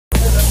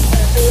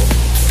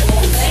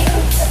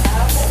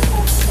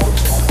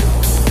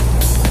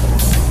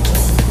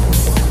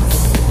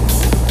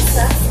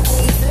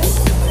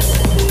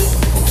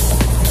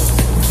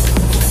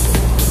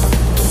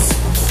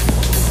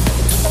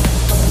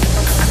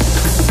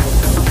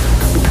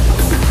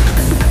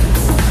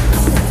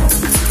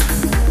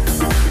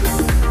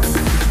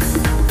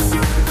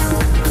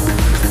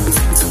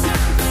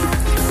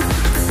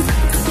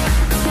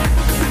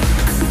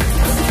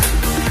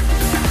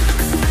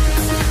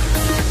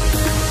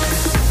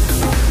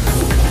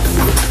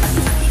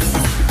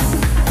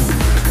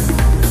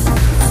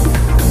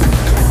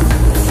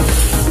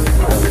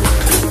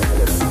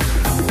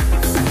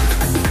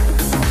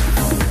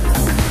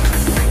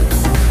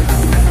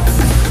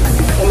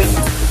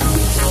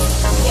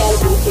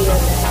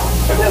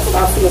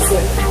I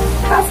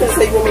was gonna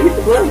say you want me to hit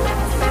the button.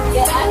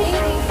 Yeah, I need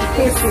it.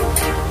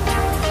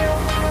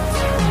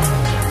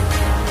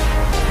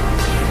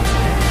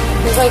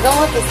 He's like, don't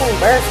let this thing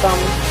burst on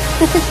me.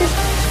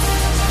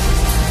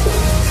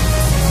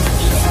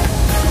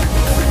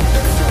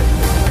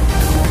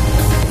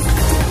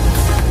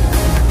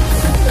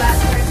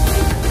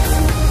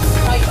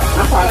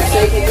 I'm probably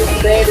shaking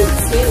this bad as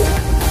it's feeling.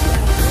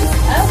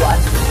 I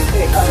watched it.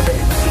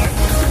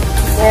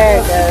 There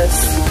it goes.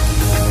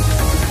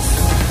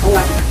 I'm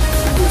like,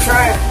 I'm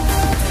trying.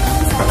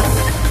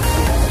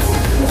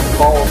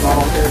 Ball's not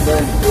on here,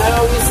 baby. No,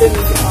 you said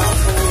you can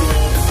also.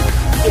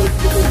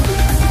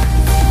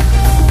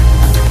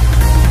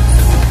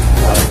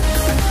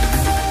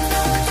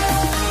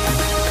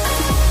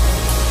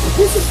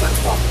 This is my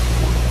fault.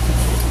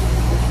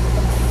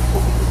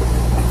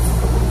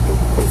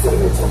 Is it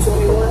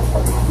 221?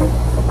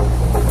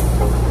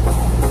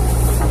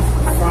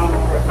 From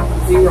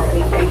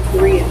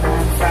 0883 and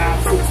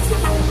 9562.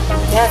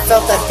 Yeah, I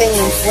felt that thing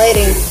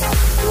inflating.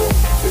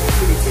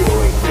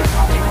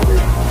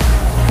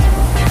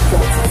 So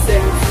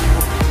 270.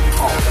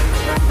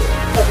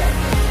 Okay.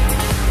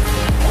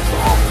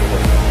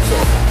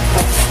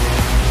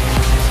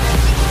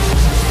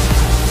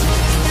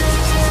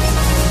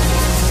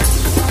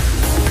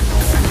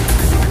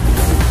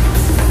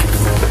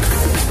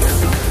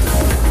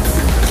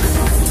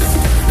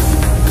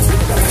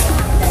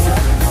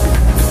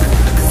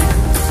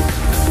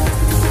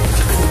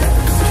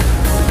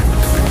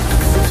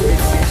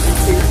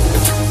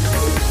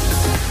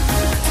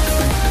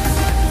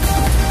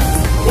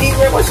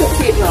 What's your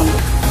kid number?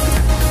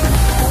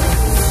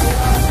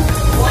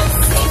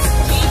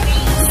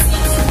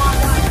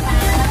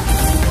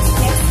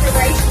 16GB6115.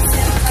 Expiration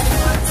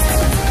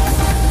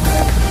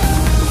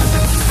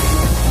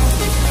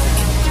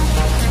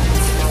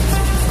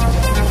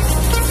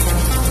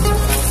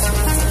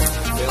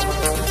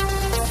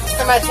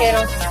For my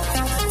channel.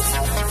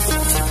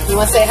 You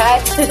want to say hi?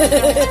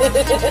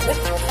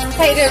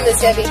 How you doing,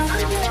 Miss Debbie?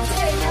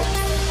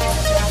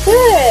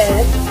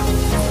 Good.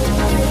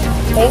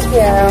 Thank you.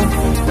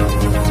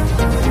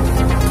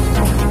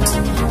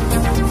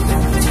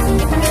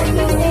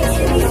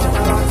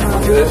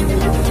 Good.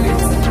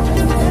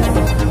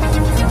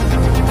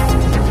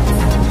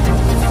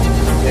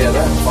 Yeah,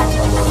 that phone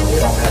number, we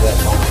don't have that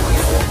phone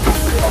number.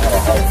 We don't have a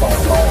whole phone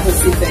call. Let's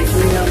see if they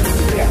bring up.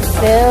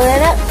 Fill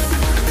it up.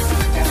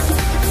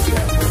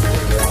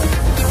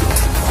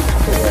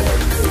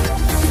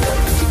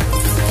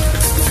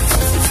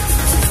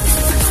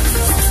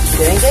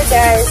 Doing good,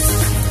 guys.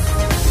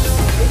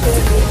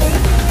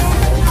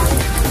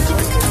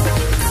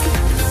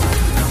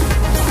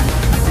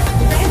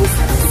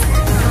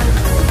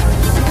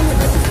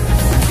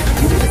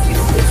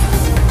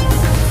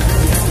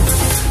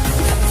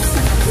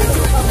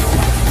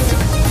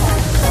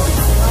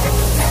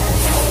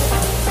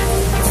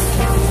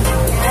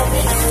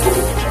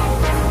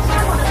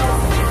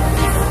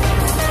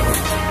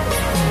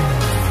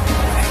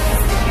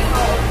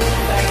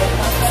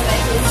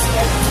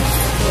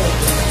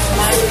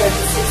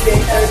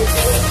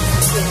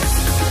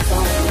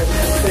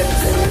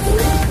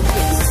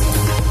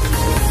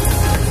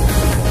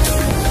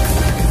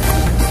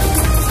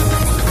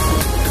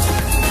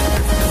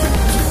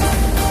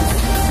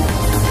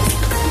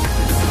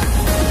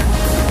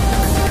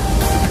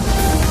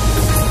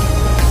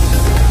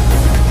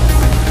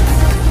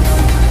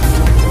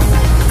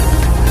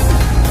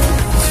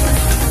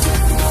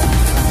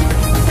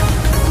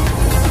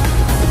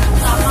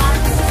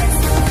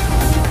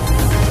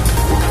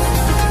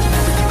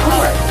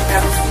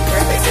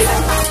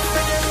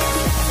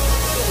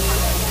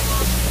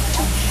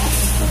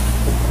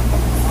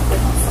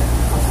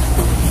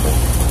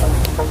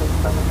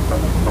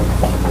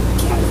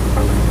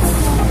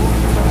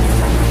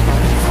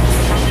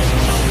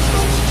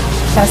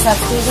 Can I stop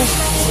squeezing?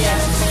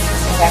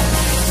 Yeah. Okay.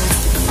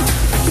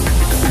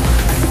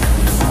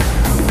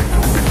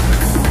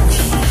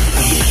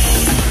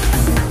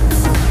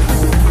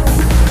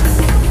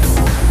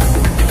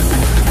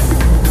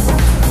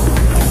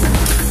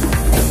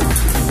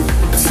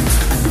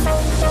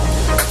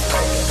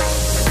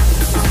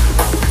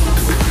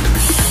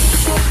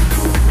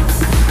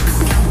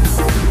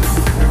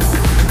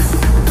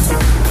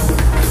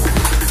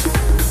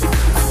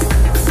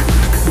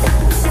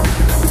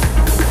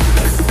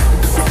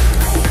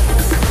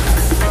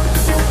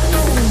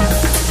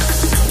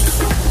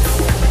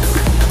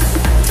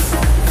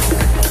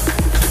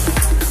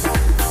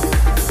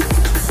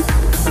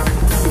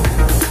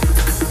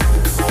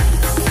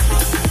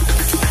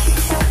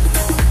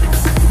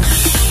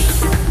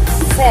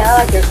 I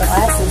like your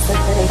glasses, they're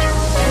pretty.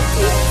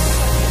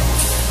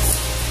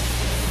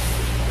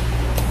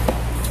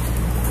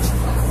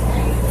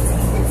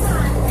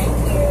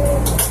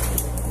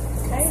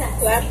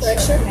 Blood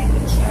pressure.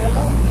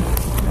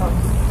 Oh,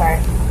 sorry.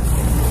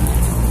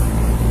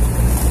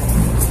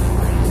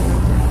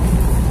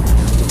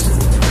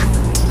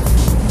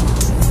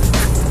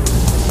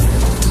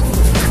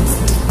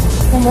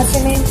 And what's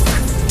your name?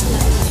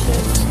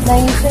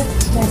 Naisha?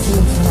 Nice to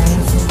meet you,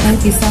 Naisha. Thank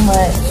you so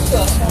much.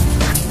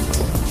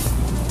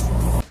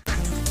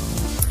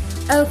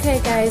 Okay,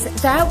 guys,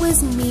 that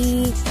was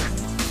me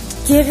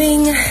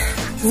giving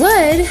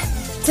blood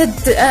to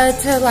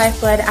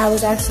LifeBlood. I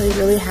was actually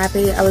really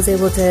happy. I was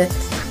able to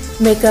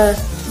make a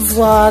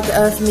vlog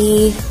of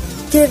me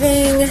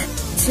giving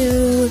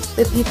to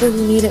the people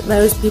who need it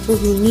most, people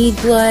who need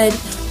blood,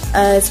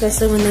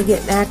 especially when they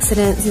get in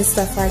accidents and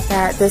stuff like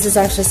that. This is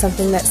actually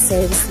something that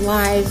saves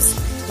lives.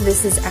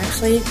 This is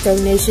actually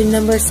donation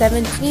number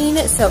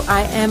 17, so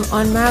I am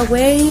on my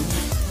way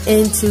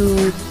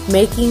into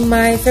making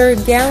my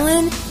 3rd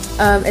gallon.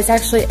 It's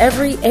actually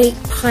every 8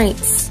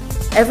 pints.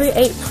 Every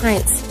 8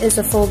 pints is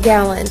a full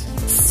gallon.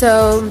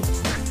 So,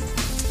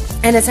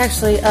 and it's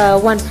actually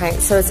 1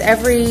 pint. So it's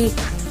every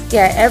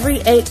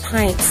 8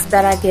 pints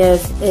that I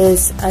give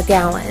is a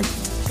gallon.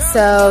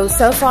 So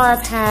far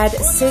I've had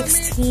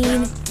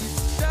 16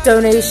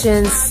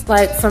 donations,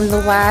 like from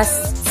the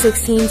last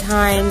 16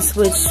 times,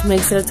 which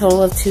makes it a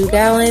total of 2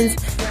 gallons.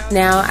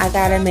 Now I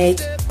gotta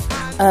make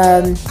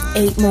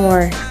 8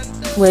 more,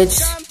 which,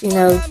 you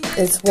know,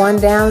 it's 1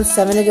 down,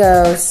 7 to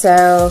go.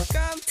 So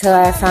till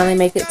I finally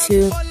make it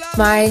to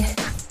my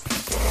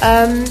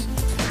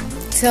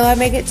till I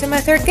make it to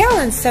my 3rd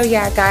gallon. So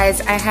yeah,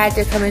 guys, I had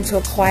to come into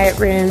a quiet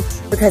room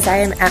because I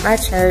am at my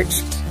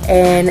church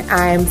and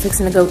I'm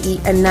fixing to go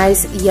eat a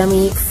nice,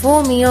 yummy,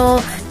 full meal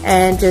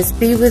and just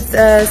be with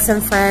some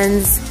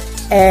friends.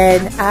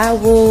 And I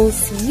will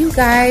see you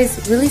guys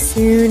really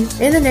soon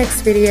in the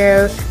next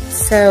video.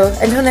 So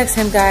until next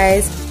time,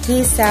 guys,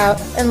 peace out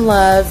and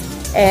love.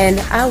 And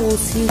I will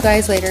see you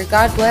guys later.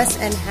 God bless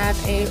and have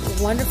a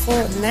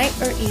wonderful night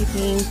or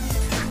evening.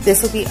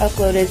 This will be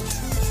uploaded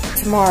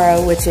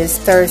tomorrow, which is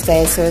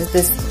Thursday. So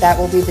that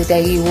will be the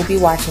day you will be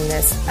watching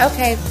this.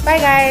 Okay, bye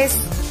guys.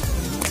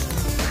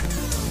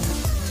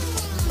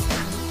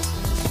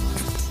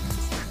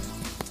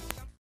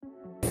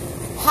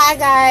 Hi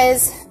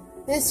guys,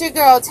 this is your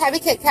girl Tabby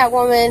Kit Kat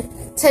Woman.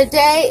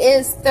 Today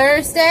is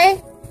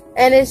Thursday,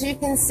 and as you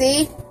can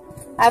see,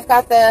 I've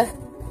got the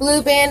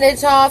blue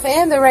bandage off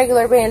and the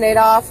regular band-aid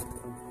off.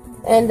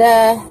 And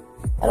I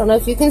don't know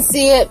if you can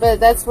see it, but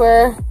that's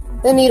where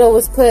the needle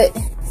was put.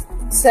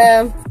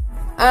 So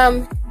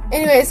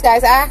anyways,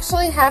 guys, I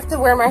actually have to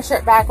wear my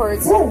shirt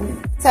backwards so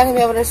I can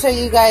be able to show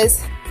you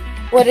guys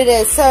what it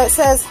is. So it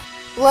says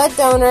blood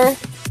donor, and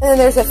then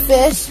there's a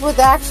fish with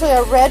actually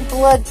a red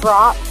blood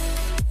drop.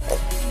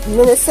 And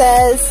then it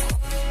says,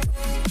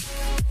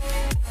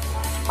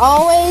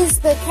 always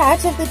the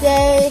catch of the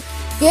day,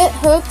 get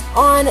hooked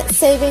on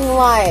saving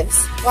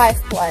lives,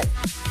 LifeBlood.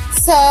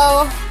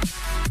 So,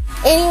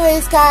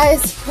 anyways,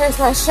 guys, here's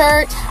my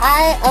shirt.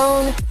 I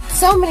own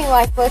so many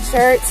LifeBlood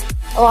shirts.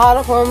 A lot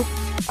of them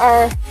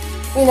are,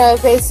 you know,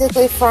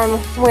 basically from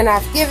when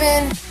I've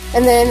given.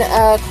 And then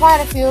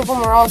quite a few of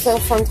them are also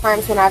from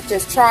times when I've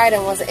just tried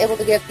and wasn't able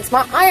to give because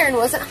my iron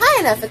wasn't high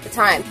enough at the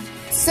time.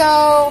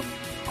 So,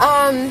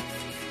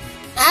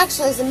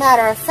 actually, as a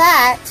matter of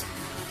fact,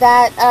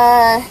 that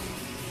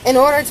in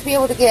order to be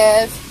able to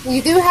give,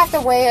 you do have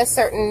to weigh a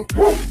certain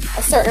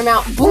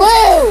amount.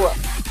 Blue!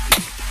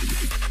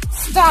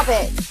 Stop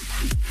it!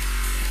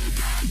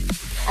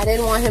 I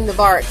didn't want him to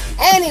bark.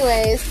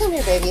 Anyways, come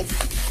here, baby.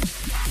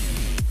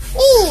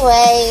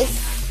 Anyways,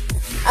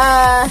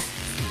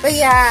 but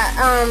yeah,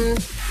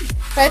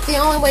 but the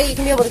only way you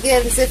can be able to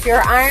give is if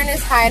your iron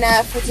is high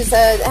enough, which is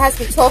it has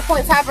to be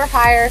 12.5 or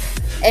higher.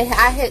 And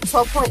I hit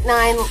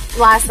 12.9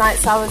 last night,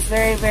 so I was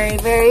very, very,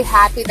 very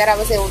happy that I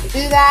was able to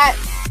do that.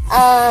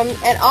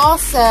 And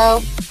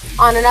also,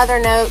 on another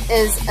note,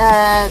 is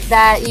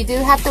that you do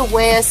have to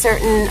weigh a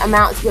certain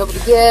amount to be able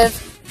to give.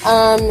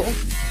 And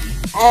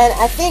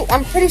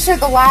I'm pretty sure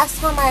the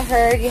last time I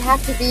heard, you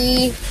have to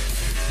be,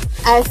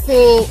 I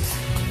think,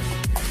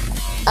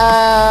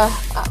 a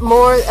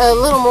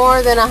little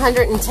more than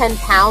 110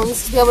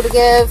 pounds to be able to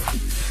give.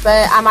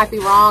 But I might be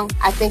wrong.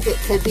 I think it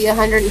could be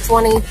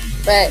 120,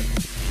 but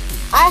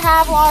I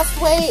have lost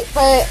weight,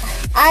 but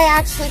I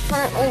actually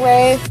currently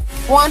weigh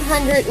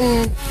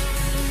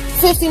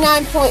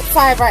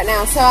 159.5 right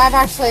now. So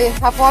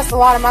I've lost a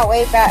lot of my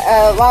weight back.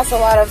 Lost a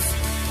lot of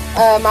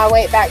my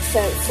weight back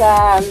since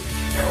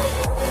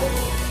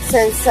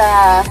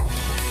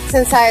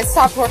I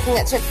stopped working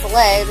at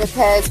Chick-fil-A,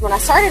 because when I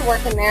started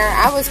working there,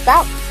 I was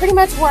about pretty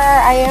much where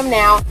I am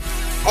now,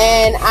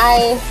 and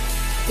I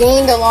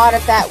gained a lot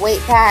of that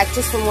weight back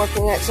just from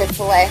working at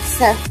Chick-fil-A.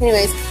 So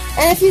anyways,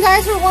 and if you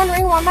guys were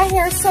wondering why my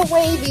hair is so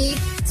wavy,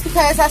 it's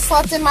because I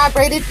slept in my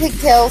braided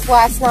pigtails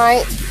last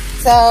night.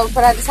 So,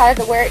 but I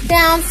decided to wear it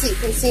down so you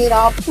can see it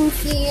all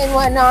poofy and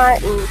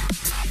whatnot, and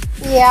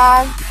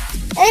yeah.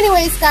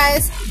 Anyways,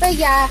 guys, but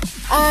yeah,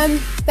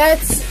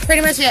 that's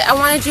pretty much it. I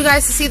wanted you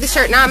guys to see the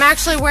shirt. Now, I'm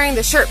actually wearing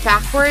the shirt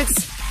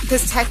backwards,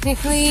 because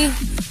technically,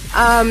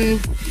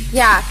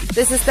 yeah,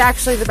 this is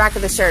actually the back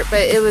of the shirt, but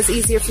it was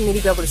easier for me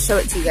to be able to show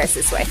it to you guys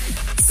this way.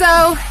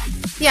 So,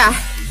 yeah.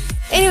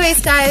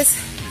 Anyways, guys,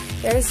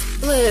 there's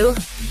Blue,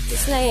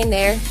 just laying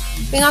there,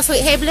 being all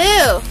sweet. Hey,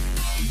 Blue!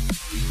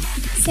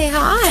 Say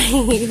hi!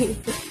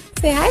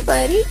 Say hi,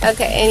 buddy.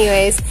 Okay,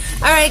 anyways.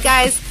 Alright,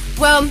 guys.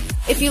 Well,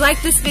 if you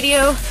like this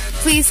video,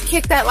 please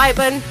kick that like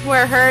button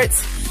where it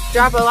hurts.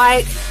 Drop a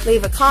like,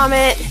 leave a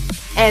comment,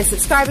 and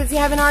subscribe if you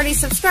haven't already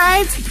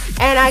subscribed.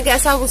 And I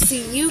guess I will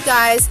see you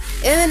guys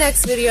in the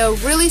next video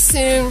really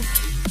soon.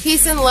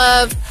 Peace and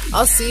love.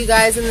 I'll see you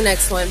guys in the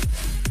next one.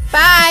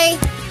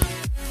 Bye!